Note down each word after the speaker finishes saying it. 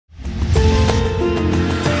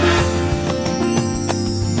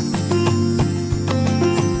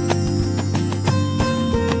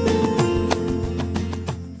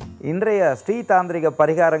இன்றைய ஸ்ரீ தாந்திரிக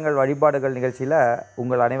பரிகாரங்கள் வழிபாடுகள் நிகழ்ச்சியில்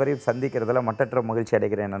உங்கள் அனைவரையும் சந்திக்கிறதுல மட்டற்ற மகிழ்ச்சி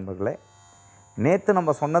அடைகிறேன் நண்பர்களே. நேற்று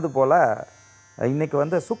நம்ம சொன்னது போல்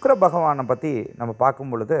இன்றைக்கி சுக்கிர பகவானை பற்றி நம்ம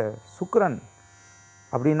பார்க்கும் பொழுது, சுக்கிரன்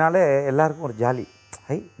அப்படின்னாலே எல்லாருக்கும் ஒரு ஜாலி,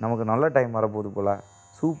 நமக்கு நல்ல டைம் வரப்போகுது போல்,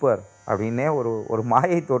 சூப்பர் அப்படின்னே ஒரு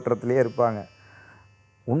மாயை தோற்றத்திலே இருப்பாங்க.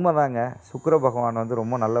 உண்மைதாங்க, சுக்கிர பகவான்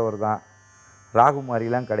ரொம்ப நல்லவர் தான், ராகு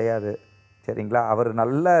மாதிரிலாம் கிடையாது. சரிங்களா? அவர்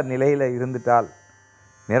நல்ல நிலையில் இருந்துட்டால்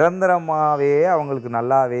நிரந்தரமாகவே அவங்களுக்கு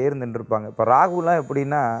நல்லாவே இருந்துட்டுருப்பாங்க. இப்போ ராகுலாம்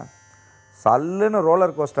எப்படின்னா, சல்லுன்னு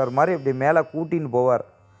ரோலர் கோஸ்டர் மாதிரி இப்படி மேலே கூட்டின்னு போவார்.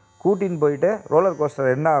 கூட்டின்னு போயிட்டு ரோலர்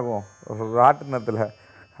கோஸ்டர் என்ன ஆகும், ராட்டினத்தில்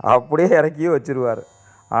அப்படியே இறக்கியும் வச்சுருவார்.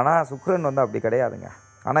 ஆனால் சுக்கிரன் அப்படி கிடையாதுங்க.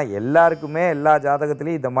 ஆனால் எல்லாருக்குமே எல்லா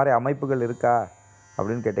ஜாதகத்துலேயும் இந்த மாதிரி அமைப்புகள் இருக்கா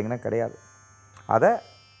அப்படின்னு கேட்டிங்கன்னா கிடையாது. அதை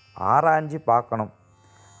ஆராய்ஞ்சு பார்க்கணும்.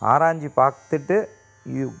 ஆராய்ஞ்சு பார்த்துட்டு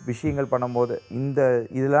விஷயங்கள் பண்ணும்போது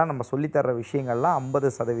இதெல்லாம் நம்ம சொல்லித்தர்ற விஷயங்கள்லாம்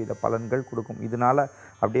 50% பலன்கள் கொடுக்கும். இதனால்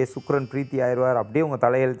அப்படியே சுக்கிரன் பிரீத்தி ஆயிடுவார், அப்படியே உங்கள்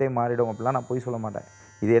தலையெழுத்தே மாறிடும் அப்படிலாம் நான் போய் சொல்ல மாட்டேன்.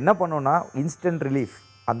 இது என்ன பண்ணுன்னா, இன்ஸ்டன்ட் ரிலீஃப்.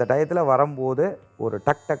 அந்த டயத்தில் வரும்போது ஒரு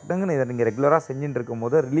டக்குன்னு இதை நீங்கள் ரெகுலராக செஞ்சுட்டு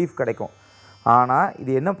இருக்கும்போது ரிலீஃப் கிடைக்கும். ஆனால்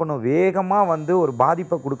இது என்ன பண்ணும், வேகமாக ஒரு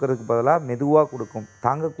பாதிப்பை கொடுக்கறதுக்கு பதிலாக மெதுவாக கொடுக்கும்,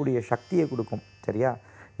 தாங்கக்கூடிய சக்தியை கொடுக்கும். சரியா?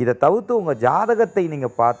 இதை தவிர்த்து உங்கள் ஜாதகத்தை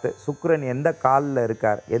நீங்கள் பார்த்து, சுக்கிரன் எந்த காலில்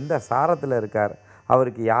இருக்கார், எந்த சாரத்தில் இருக்கார்,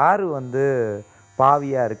 அவருக்கு யார்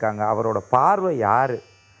பாவியாக இருக்காங்க, அவரோட பார்வை யார்,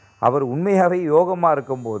 அவர் உண்மையாகவே யோகமாக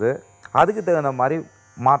இருக்கும்போது அதுக்கு தகுந்த மாதிரி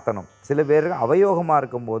மாற்றணும். சில பேர் அவயோகமாக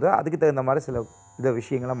இருக்கும்போது அதுக்கு தகுந்த மாதிரி சில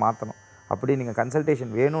விஷயங்களை மாற்றணும். அப்படி நீங்கள்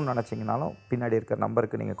கன்சல்டேஷன் வேணும்னு நினச்சிங்கனாலும் பின்னாடி இருக்கிற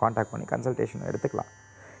நம்பருக்கு நீங்கள் காண்டாக்ட் பண்ணி கன்சல்டேஷன் எடுத்துக்கலாம்.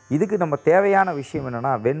 இதுக்கு நம்ம தேவையான விஷயம்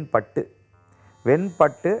என்னென்னா,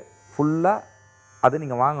 வெண்பட்டு ஃபுல்லாக அது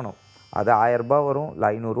நீங்கள் வாங்கணும். அது 1000 ரூபாய் வரும், இல்லை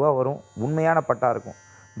 500 ரூபா வரும். உண்மையான பட்டாக இருக்கும்.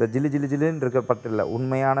 இந்த ஜில்லுன்னு இருக்கிற பட்டு இல்லை,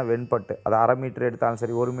 உண்மையான வெண்பட்டு. அது 1/2 மீட்டர் எடுத்தாலும்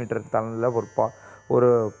சரி, 1 மீட்டர் எடுத்தாலும் இல்லை, ஒரு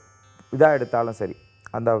இதாக எடுத்தாலும் சரி,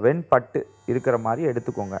 அந்த வெண்பட்டு இருக்கிற மாதிரி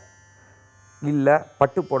எடுத்துக்கோங்க. இல்லை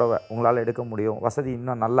பட்டு புடவை உங்களால் எடுக்க முடியும், வசதி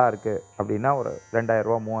இன்னும் நல்லா இருக்குது அப்படின்னா ஒரு 2000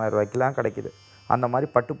 ரூபா 3000 ரூபாய்க்கெலாம் கிடைக்கிது. அந்த மாதிரி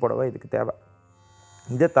பட்டு புடவை இதுக்கு தேவை.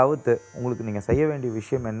 இதை தவிர்த்து உங்களுக்கு நீங்கள் செய்ய வேண்டிய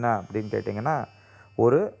விஷயம் என்ன அப்படின்னு கேட்டிங்கன்னா,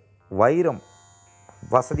 ஒரு வைரம்,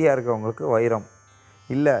 வசதியாக இருக்கிறவங்களுக்கு வைரம்,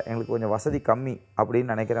 இல்லை எங்களுக்கு கொஞ்சம் வசதி கம்மி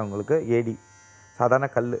அப்படின்னு நினைக்கிறவங்களுக்கு ஏடி, சாதாரண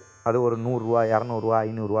கல், அது ஒரு 100 ரூபா 200 ரூபா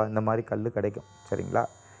 500 ரூபா இந்த மாதிரி கல் கிடைக்கும். சரிங்களா?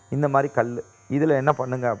 இந்த மாதிரி கல் இதில் என்ன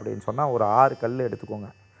பண்ணுங்க அப்படின்னு சொன்னால், ஒரு 6 கல் எடுத்துக்கோங்க.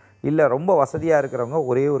 இல்லை ரொம்ப வசதியாக இருக்கிறவங்க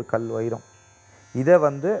ஒரே ஒரு கல் வைரம், இதை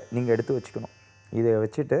நீங்கள் எடுத்து வச்சுக்கணும். இதை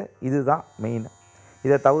வச்சுட்டு, இதுதான் மெயின்.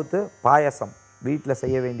 இதை தவிர்த்து பாயசம், வீட்டில்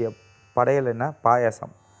செய்ய வேண்டிய படையல் என்ன,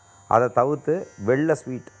 பாயசம். அதை தவிர்த்து வெள்ளை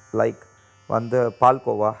ஸ்வீட் லைக்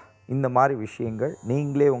பால்கோவா, இந்த மாதிரி விஷயங்கள்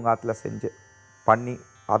நீங்களே உங்கள் ஆற்றுல செஞ்சு பண்ணி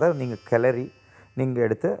அதை நீங்கள் கிளறி நீங்கள்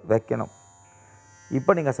எடுத்து வைக்கணும்.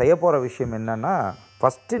 இப்போ நீங்கள் செய்ய போகிற விஷயம் என்னென்னா,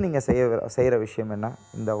 ஃபஸ்ட்டு நீங்கள் செய்கிற விஷயம் என்ன,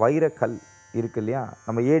 இந்த வைரக்கல் இருக்குது இல்லையா,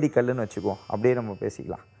 நம்ம ஏடி கல்லுன்னு வச்சுக்குவோம், அப்படியே நம்ம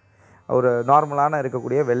பேசிக்கலாம். ஒரு நார்மலான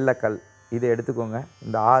இருக்கக்கூடிய வெள்ளைக்கல் இதை எடுத்துக்கோங்க.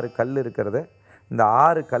 இந்த 6 கல் இருக்கிறது, இந்த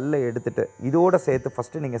 6 கல்லை எடுத்துகிட்டு இதோடு சேர்த்து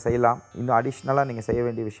ஃபஸ்ட்டு நீங்கள் செய்யலாம். இன்னும் அடிஷ்னலாக நீங்கள் செய்ய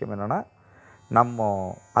வேண்டிய விஷயம் என்னென்னா, நம்ம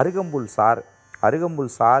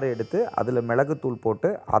அருகம்புல் சாறு எடுத்து அதில் மிளகுத்தூள் போட்டு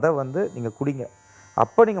அதை நீங்கள் குடிங்க.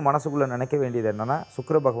 அப்போ நீங்கள் மனசுக்குள்ளே நினைக்க வேண்டியது என்னென்னா,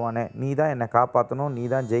 சுக்கிர பகவானே, நீ தான் என்னை காப்பாற்றணும், நீ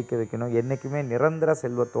தான் ஜெயிக்க வைக்கணும், என்றைக்குமே நிரந்தர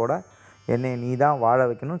செல்வத்தோடு என்னை நீ தான் வாழ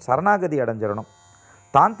வைக்கணும், சரணாகதி அடைஞ்சிடணும்.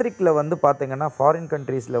 தாந்திரிக்கில் பார்த்திங்கன்னா, ஃபாரின்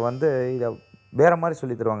கண்ட்ரீஸில் இதை வேறு மாதிரி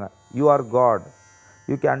சொல்லி தருவாங்க. You are God,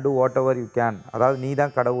 you can do what ever you can. அதாவது நீ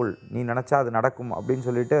தான் கடவுள், நீ நினச்சா அது நடக்கும் அப்படின்னு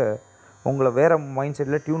சொல்லிட்டு உங்களை வேறு மைண்ட்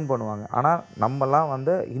செட்டில் டியூன் பண்ணுவாங்க. ஆனால் நம்மலாம்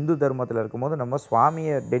இந்து தர்மத்தில் இருக்கும்போது நம்ம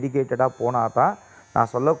சுவாமியை டெடிகேட்டடாக போனால் தான்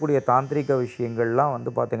நான் சொல்லக்கூடிய தாந்திரிக விஷயங்கள்லாம்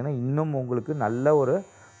பார்த்திங்கன்னா இன்னும் உங்களுக்கு நல்ல ஒரு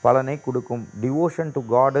பலனை கொடுக்கும். டிவோஷன் டு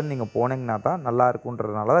காடுன்னு நீங்கள் போனீங்கன்னா தான் நல்லா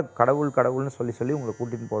இருக்குன்றதுனால தான் கடவுள்னு சொல்லி உங்களை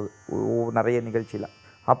கூட்டின்னு போகுது நிறைய நிகழ்ச்சியில்.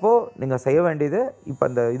 அப்போது நீங்கள் செய்ய வேண்டியது, இப்போ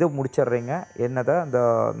இந்த இதை முடிச்சிட்றீங்க, என்னதை அந்த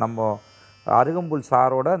நம்ம அருகம்புல்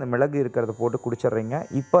சாரோட அந்த மிளகு இருக்கிறத போட்டு குடிச்சிட்றீங்க.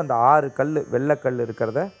 இப்போ அந்த 6 கல் வெள்ளைக்கல்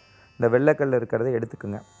இருக்கிறத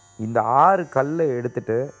எடுத்துக்குங்க. இந்த 6 கல்லை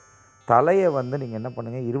எடுத்துகிட்டு தலையை நீங்கள் என்ன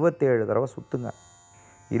பண்ணுங்கள், 27 தடவை சுற்றுங்க.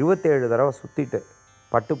 27 தடவை சுற்றிட்டு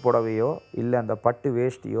பட்டு புடவையோ இல்லை அந்த பட்டு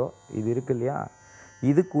வேஷ்டியோ இது இருக்கு இல்லையா,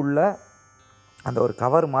 இதுக்குள்ளே அந்த ஒரு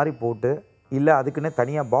கவர் மாதிரி போட்டு, இல்லை அதுக்குன்னே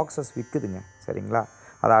தனியாக பாக்ஸஸ் விற்குதுங்க. சரிங்களா?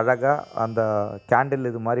 அது அழகாக அந்த கேண்டில்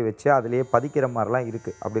இது மாதிரி வச்சு அதிலேயே பதிக்கிற மாதிரிலாம்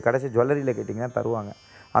இருக்குது. அப்படி கடைசி ஜுவல்லரியில் கேட்டிங்கன்னா தருவாங்க.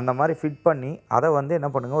 அந்த மாதிரி ஃபிட் பண்ணி அதை என்ன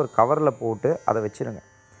பண்ணுங்கள், ஒரு கவரில் போட்டு அதை வச்சுருங்க.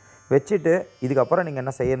 வச்சுட்டு இதுக்கப்புறம் நீங்கள்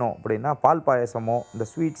என்ன செய்யணும் அப்படின்னா, பால் பாயசமோ இந்த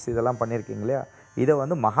ஸ்வீட்ஸ் இதெல்லாம் பண்ணியிருக்கீங்க இல்லையா, இதை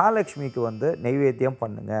மகாலட்சுமிக்கு நெய்வேத்தியம்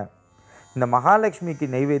பண்ணுங்கள். இந்த மகாலட்சுமிக்கு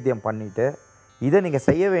நெய்வேத்தியம் பண்ணிவிட்டு இதை நீங்கள்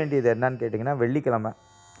செய்ய வேண்டியது என்னன்னு கேட்டிங்கன்னா, வெள்ளிக்கிழமை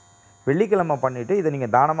வெள்ளிக்கிழமை பண்ணிவிட்டு இதை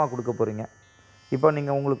நீங்கள் தானமாக கொடுக்க போகிறீங்க. இப்போ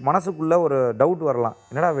நீங்கள் உங்களுக்கு மனசுக்குள்ளே ஒரு டவுட் வரலாம்,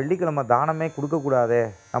 என்னடா வெள்ளிக்கிழமை தானமே கொடுக்கக்கூடாதே,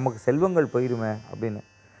 நமக்கு செல்வங்கள் போயிடுமே அப்படின்னு.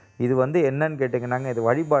 இது என்னன்னு கேட்டிங்கன்னாங்க, இது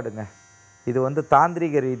வழிபாடுங்க. இது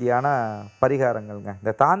தாந்திரிக ரீதியான பரிகாரங்கள்ங்க.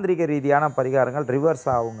 இந்த தாந்திரிக ரீதியான பரிகாரங்கள் ரிவர்ஸ்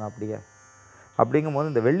ஆகுங்க அப்படியே. அப்படிங்கும்போது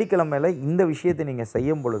இந்த வெள்ளிக்கிழமையில் இந்த விஷயத்தை நீங்கள்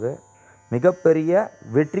செய்யும் பொழுது மிகப்பெரிய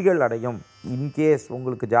வெற்றிகள் அடையும். இன்கேஸ்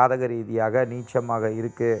உங்களுக்கு ஜாதக ரீதியாக நீச்சமாக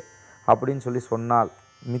இருக்குது அப்படின்னு சொன்னால்,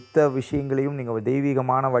 மித்த விஷயங்களையும் நீங்கள்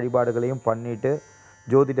தெய்வீகமான வழிபாடுகளையும் பண்ணிவிட்டு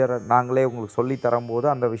ஜோதிடர் நாங்களே உங்களுக்கு சொல்லி தரும்போது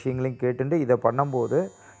அந்த விஷயங்களையும் கேட்டுட்டு இதை பண்ணும்போது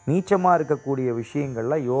நீச்சமாக இருக்கக்கூடிய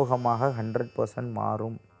விஷயங்களில் யோகமாக 100%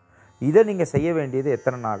 மாறும். இதை நீங்கள் செய்ய வேண்டியது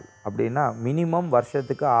எத்தனை நாள் அப்படின்னா, மினிமம்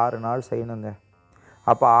வருஷத்துக்கு 6 நாள் செய்யணுங்க.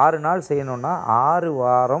 அப்போ 6 நாள் செய்யணுன்னா 6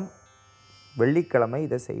 வாரம் வெள்ளிக்கிழமை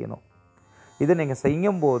இதை செய்யணும். இதை நீங்கள்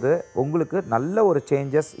செய்யும்போது உங்களுக்கு நல்ல ஒரு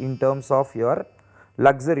changes in terms of your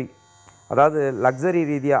luxury. அதாவது லக்ஸரி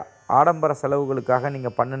ரீதியாக ஆடம்பர செலவுகளுக்காக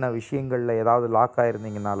நீங்கள் பண்ணின விஷயங்களில் ஏதாவது லாக்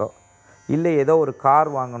ஆகிருந்தீங்கனாலோ, இல்லை ஏதோ ஒரு கார்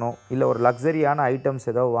வாங்கணும், இல்லை ஒரு லக்ஸரியான ஐட்டம்ஸ்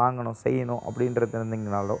ஏதோ வாங்கணும் செய்யணும் அப்படின்றது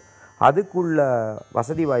இருந்தீங்கனாலோ அதுக்குள்ள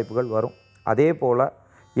வசதி வாய்ப்புகள் வரும். அதே போல்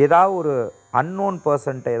ஏதாவது ஒரு அன்னோன்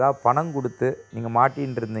பர்சன்ட்டை ஏதாவது பணம் கொடுத்து நீங்கள்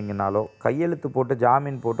மாட்டின்னு இருந்தீங்கனாலோ, கையெழுத்து போட்டு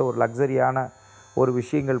ஜாமீன் போட்டு ஒரு லக்ஸரியான ஒரு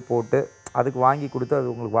விஷயங்கள் போட்டு அதுக்கு வாங்கி கொடுத்து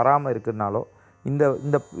அது உங்களுக்கு வராமல் இருக்குதுனாலோ இந்த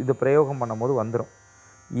இந்த இந்த பிரயோகம் பண்ணும்போது வந்துடும்.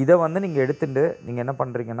 இதை நீங்கள் எடுத்துகிட்டு நீங்கள் என்ன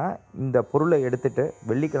பண்ணுறீங்கன்னா, இந்த பொருளை எடுத்துகிட்டு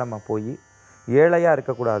வெள்ளிக்கிழமை போய் ஏழையாக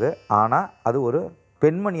இருக்கக்கூடாது, ஆனால் அது ஒரு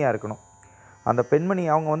பெண்மணியாக இருக்கணும். அந்த பெண்மணி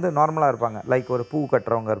அவங்க நார்மலாக இருப்பாங்க, லைக் ஒரு பூ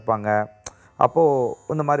கட்டுறவங்க இருப்பாங்க.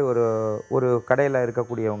 அப்போது இந்த மாதிரி ஒரு கடையில்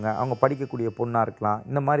இருக்கக்கூடியவங்க, அவங்க படிக்கக்கூடிய பொண்ணாக இருக்கலாம்.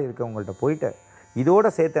 இந்த மாதிரி இருக்கவங்கள்ட்ட போயிட்டு இதோடு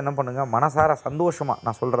சேர்த்து என்ன பண்ணுங்கள், மனசார சந்தோஷமாக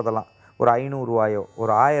நான் சொல்கிறதெல்லாம் ஒரு 500 ரூபாயோ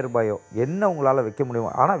ஒரு 1000 ரூபாயோ என்ன உங்களால் வைக்க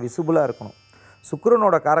முடியுமோ, ஆனால் விசிபிளாக இருக்கணும்.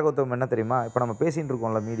 சுக்கிரனோட காரகத்துவம் என்ன தெரியுமா? இப்போ நம்ம பேசிகிட்டு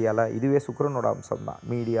இருக்கோம்ல மீடியாவில், இதுவே சுக்கிரனோட அம்சம் தான்.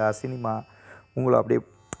 மீடியா, சினிமா உங்களை அப்படியே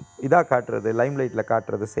இதாக காட்டுறது, லைம்லைட்டில்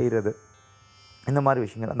காட்டுறது, செய்கிறது, இந்த மாதிரி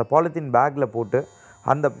விஷயங்கள். அந்த பாலித்தீன் பேக்கில் போட்டு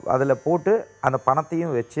அதில் போட்டு அந்த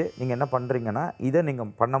பணத்தையும் வச்சு நீங்கள் என்ன பண்ணுறீங்கன்னா, இதை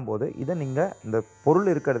நீங்கள் பண்ணும்போது இதை நீங்கள் இந்த பொருள்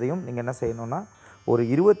இருக்கிறதையும் நீங்கள் என்ன செய்யணுன்னா, ஒரு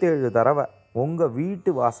 27 தடவை உங்கள்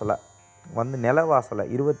வீட்டு வாசலை நில வாசலை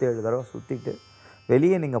 27 தடவை சுற்றிட்டு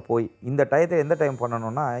வெளியே நீங்கள் போய் இந்த டயத்தை எந்த டைம்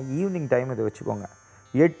பண்ணணுன்னா, ஈவினிங் டைம் இதை வச்சுக்கோங்க.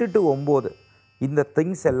 8 to 9 இந்த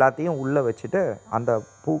திங்ஸ் எல்லாத்தையும் உள்ளே வச்சுட்டு அந்த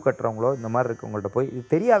பூ கட்டுறவங்களோ இந்த மாதிரி இருக்கவங்கள்ட்ட போய், இது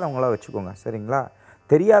தெரியாதவங்களாக வச்சுக்கோங்க சரிங்களா?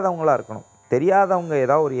 தெரியாதவங்களாக இருக்கணும். தெரியாதவங்க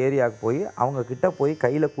ஏதாவது ஒரு ஏரியாவுக்கு போய் அவங்கக்கிட்ட போய்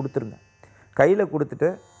கையில் கொடுத்துருங்க. கையில் கொடுத்துட்டு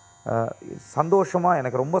சந்தோஷமாக,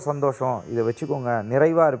 எனக்கு ரொம்ப சந்தோஷம், இதை வச்சுக்கோங்க,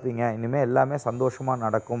 நிறைவாக இருப்பீங்க, இனிமேல் எல்லாமே சந்தோஷமாக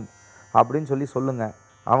நடக்கும் அப்படின்னு சொல்லுங்கள்.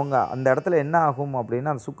 அவங்க அந்த இடத்துல என்ன ஆகும்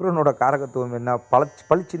அப்படின்னா, அந்த சுக்கிரனோட காரகத்துவம் என்ன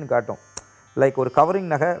பளிச்சுன்னு காட்டும். லைக் ஒரு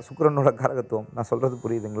கவரிங் நகை சுக்கிரனோட காரகத்துவம். நான் சொல்கிறது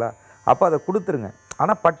புரியுதுங்களா? அப்போ அதை கொடுத்துருங்க.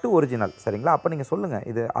 ஆனால் பட்டு ஒரிஜினல் சரிங்களா? அப்போ நீங்கள் சொல்லுங்கள்,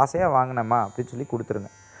 இது ஆசையாக வாங்கினேம்மா அப்படின்னு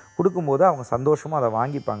கொடுத்துருங்க. கொடுக்கும்போது அவங்க சந்தோஷமாக அதை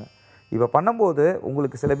வாங்கிப்பாங்க. இப்போ பண்ணும்போது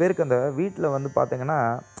உங்களுக்கு சில பேருக்கு அந்த வீட்டில் பார்த்திங்கன்னா,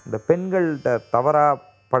 இந்த பெண்கள்கிட்ட தவறாக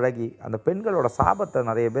பழகி அந்த பெண்களோட சாபத்தை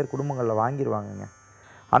நிறைய பேர் குடும்பங்களில் வாங்கிடுவாங்கங்க.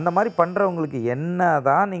 அந்த மாதிரி பண்ணுறவங்களுக்கு என்ன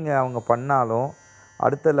தான் நீங்கள் அவங்க பண்ணாலும்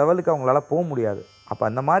அடுத்த லெவலுக்கு அவங்களால போக முடியாது. அப்போ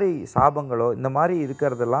அந்த மாதிரி சாபங்களோ இந்த மாதிரி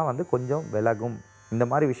இருக்கிறதெல்லாம் கொஞ்சம் விலகும். இந்த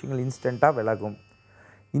மாதிரி விஷயங்கள் இன்ஸ்டண்ட்டாக விலகும்.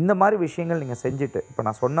 இந்த மாதிரி விஷயங்கள் நீங்கள் செஞ்சுட்டு, இப்போ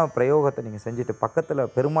நான் சொன்ன பிரயோகத்தை நீங்கள் செஞ்சுட்டு பக்கத்தில்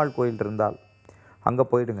பெருமாள் கோயில் இருந்தால் அங்கே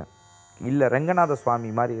போயிடுங்க. இல்லை ரெங்கநாத சுவாமி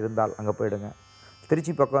மாதிரி இருந்தால் அங்கே போயிடுங்க.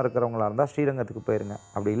 திருச்சி பக்கம் இருக்கிறவங்களா இருந்தால் ஸ்ரீரங்கத்துக்கு போயிடுங்க.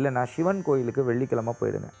 அப்படி இல்லைன்னா சிவன் கோயிலுக்கு வெள்ளிக்கிழமை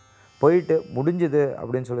போயிடுங்க. போயிட்டு முடிஞ்சுது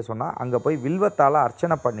அப்படின்னு சொன்னால் அங்கே போய் வில்வத்தால்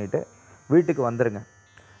அர்ச்சனை பண்ணிவிட்டு வீட்டுக்கு வந்துடுங்க.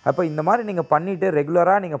 அப்போ இந்த மாதிரி நீங்கள் பண்ணிவிட்டு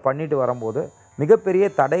ரெகுலராக நீங்கள் பண்ணிட்டு வரும்போது மிகப்பெரிய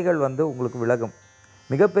தடைகள் உங்களுக்கு விலகும்.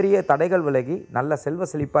 மிகப்பெரிய தடைகள் விலகி நல்ல செல்வ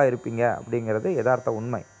செழிப்பாக இருப்பீங்க அப்படிங்கிறது யதார்த்த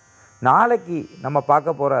உண்மை. நாளைக்கு நம்ம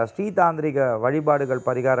பார்க்க போகிற ஸ்ரீதாந்திரிக வழிபாடுகள்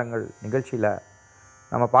பரிகாரங்கள் நிகழ்ச்சியில்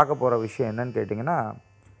நம்ம பார்க்க போகிற விஷயம் என்னன்னு கேட்டிங்கன்னா,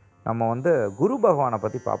 நம்ம குரு பகவானை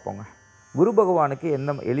பற்றி பார்ப்போங்க. குரு பகவானுக்கு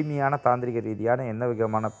என்ன எளிமையான தாந்திரிக ரீதியான என்ன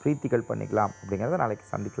விதமான பிரீத்திகள் பண்ணிக்கலாம் அப்படிங்கிறத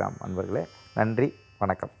நாளைக்கு சந்திக்கலாம் நண்பர்களே. நன்றி,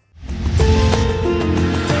 வணக்கம்.